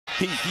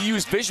he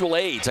used visual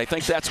aids. I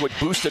think that's what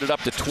boosted it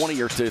up to $20,000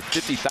 or to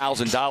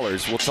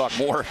 $50,000. We'll talk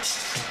more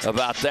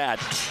about that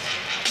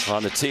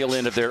on the tail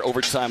end of their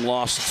overtime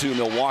loss to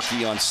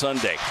Milwaukee on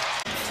Sunday.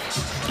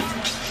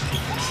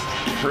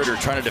 Herter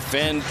trying to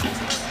defend.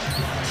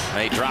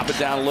 They drop it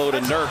down low to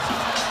Nurk.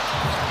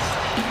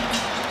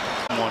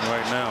 One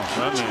right now.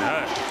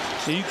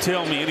 I mean, you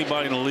tell me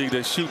anybody in the league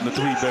that's shooting the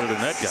three better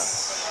than that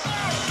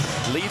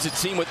guy. Leads the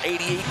team with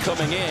 88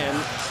 coming in.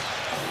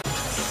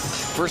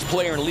 First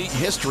player in league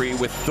history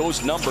with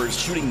those numbers,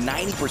 shooting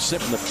 90%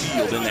 from the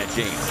field in that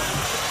game.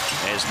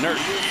 As Nurk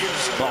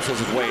muscles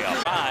his way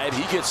up.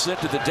 He gets sent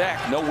to the deck,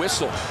 no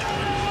whistle.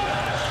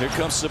 Here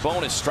comes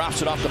Sabonis,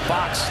 drops it off the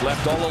box,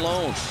 left all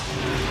alone.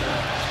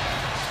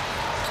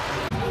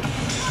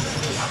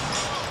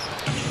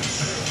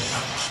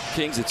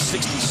 Kings at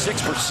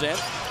 66%.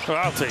 Well,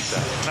 I'll take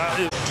that.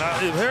 Now,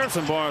 if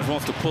Harrison Barnes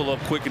wants to pull up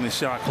quick in the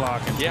shot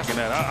clock and taking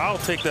that, I'll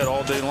take that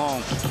all day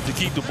long to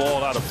keep the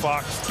ball out of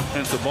Fox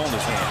and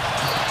Sabonis' hand.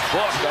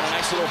 Book got a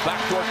nice little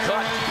backdoor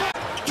cut.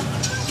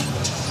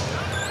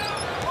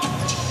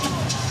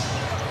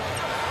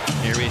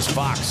 Here is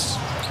Fox.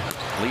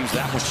 Leaves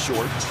that one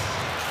short.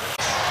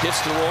 Hits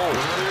the roll.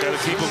 Got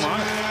to keep him on.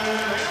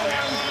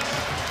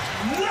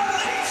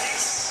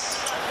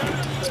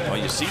 Well,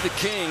 you see the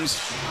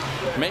Kings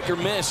make or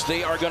miss.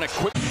 They are going to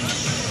quit.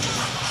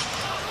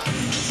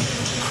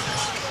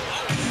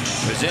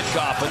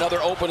 Zinkov,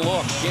 another open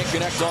look. Can't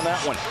connect on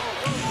that one.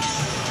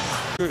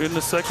 In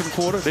the second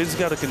quarter, they just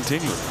got to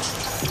continue.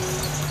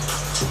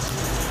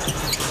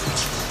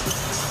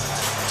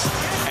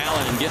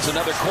 Allen gets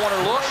another corner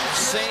look.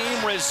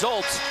 Same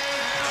result.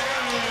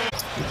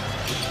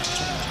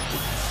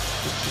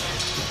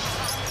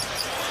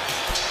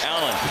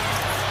 Allen,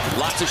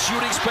 lots of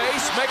shooting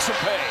space, makes him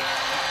pay.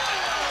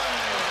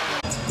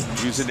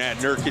 Using that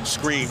Nurkic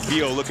screen.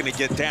 Beal looking to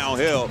get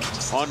downhill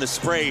on the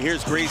spray.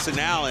 Here's Grayson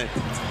Allen.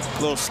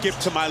 Little skip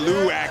to my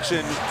Lou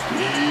action.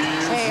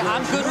 Hey,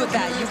 I'm good with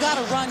that. You got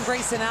to run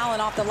Grayson Allen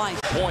off the line.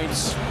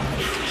 Points.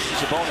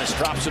 Sabonis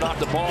drops it off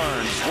to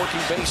Barnes. Working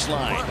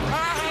baseline.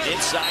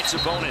 Inside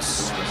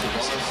Sabonis.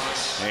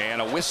 And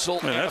a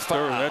whistle. Man, and that's a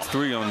foul. That's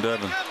three on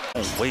Devin.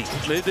 Oh, wait.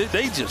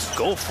 They just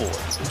go for it.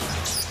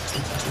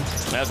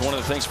 That's one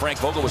of the things Frank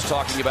Vogel was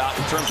talking about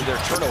in terms of their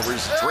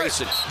turnovers.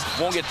 Grayson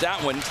won't get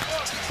that one.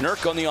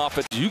 Nurk on the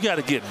offense. You got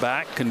to get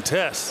back,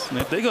 contest. And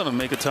if they're going to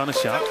make a ton of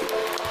shots,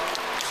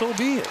 so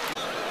be it.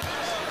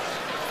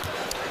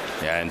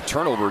 Yeah, and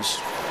turnovers,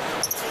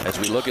 as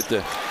we look at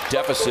the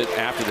deficit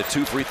after the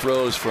 2 free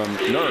throws from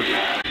Nurk.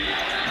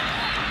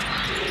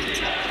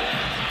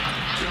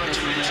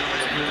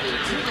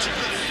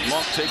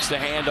 Monk takes the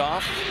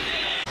handoff.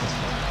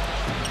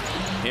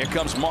 Here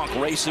comes Monk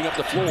racing up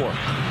the floor.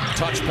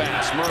 Touch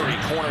pass, Murray,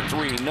 corner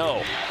three,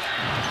 no.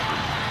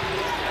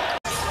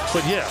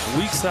 But yeah,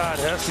 weak side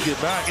has to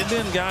get back. And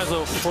then guys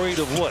are afraid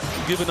of what?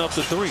 Giving up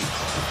the three.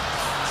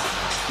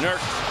 Nurk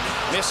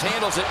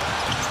mishandles it.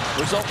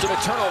 Results in a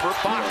turnover.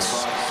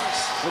 Fox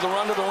with a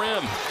run to the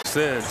rim.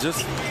 Said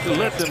just to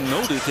let them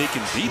know that they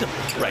can beat them.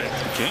 Right.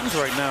 The Kings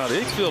right now,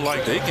 they feel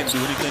like they can do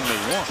anything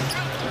they want.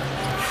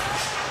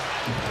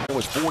 It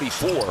was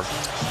 44.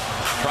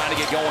 Trying to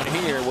get going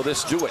here. Will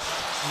this do it?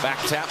 Back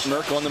tap,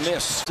 Nurk on the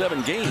miss.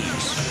 7 games.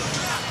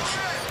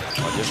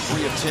 Well, just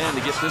 3 of 10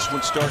 to get this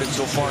one started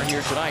so far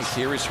here tonight.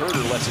 Here is Herter,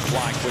 lets it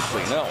fly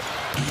quickly. No.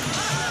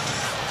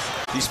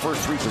 These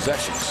first 3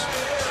 possessions.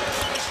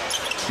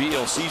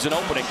 Beal sees an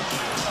opening.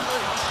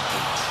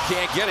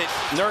 Can't get it.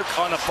 Nurk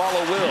on a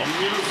follow will.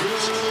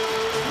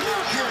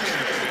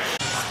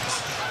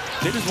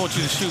 They just want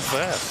you to shoot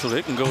fast so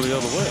they can go the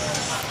other way.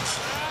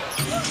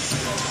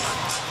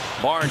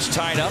 Barnes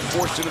tied up,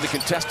 forced into the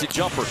contested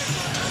jumper.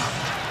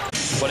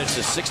 But it's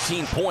the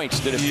 16 points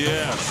that have...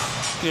 Yeah.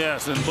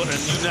 Yes, and you're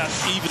not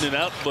evening it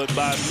out, but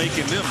by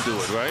making them do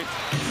it, right?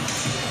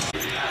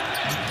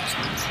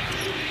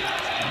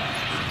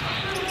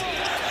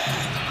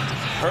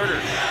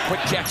 Herter, quick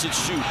catch and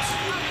shoot.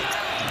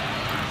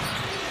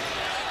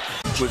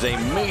 Was a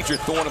major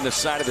thorn in the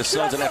side of the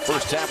Suns in that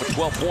first half with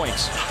 12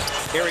 points.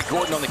 Eric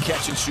Gordon on the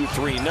catch and shoot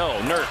 3. No.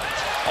 Nurk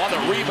on the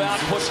rebound,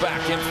 put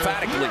back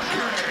emphatically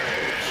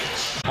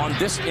on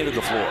this end of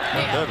the floor.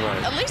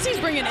 Yeah. At least he's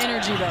bringing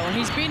energy, though, and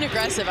he's being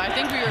aggressive. I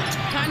think we were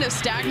kind of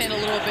stagnant a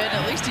little bit.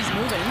 At least he's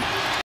moving.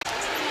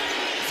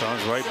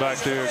 Suns right back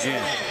there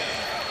again.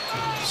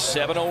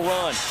 7-0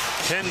 run.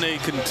 Can they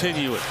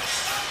continue it?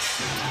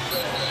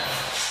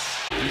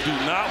 You do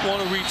not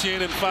want to reach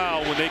in and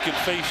foul when they can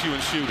face you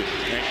and shoot it.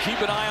 And keep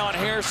an eye on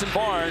Harrison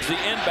Barnes, the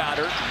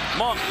inbounder.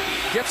 Monk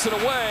gets it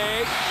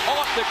away.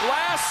 Off the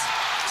glass.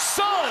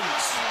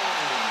 Suns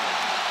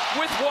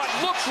with what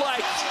looked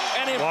like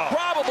an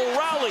improbable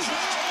rally.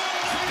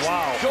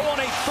 Wow. Go on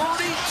a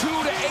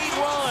 32-8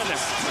 run.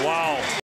 Wow.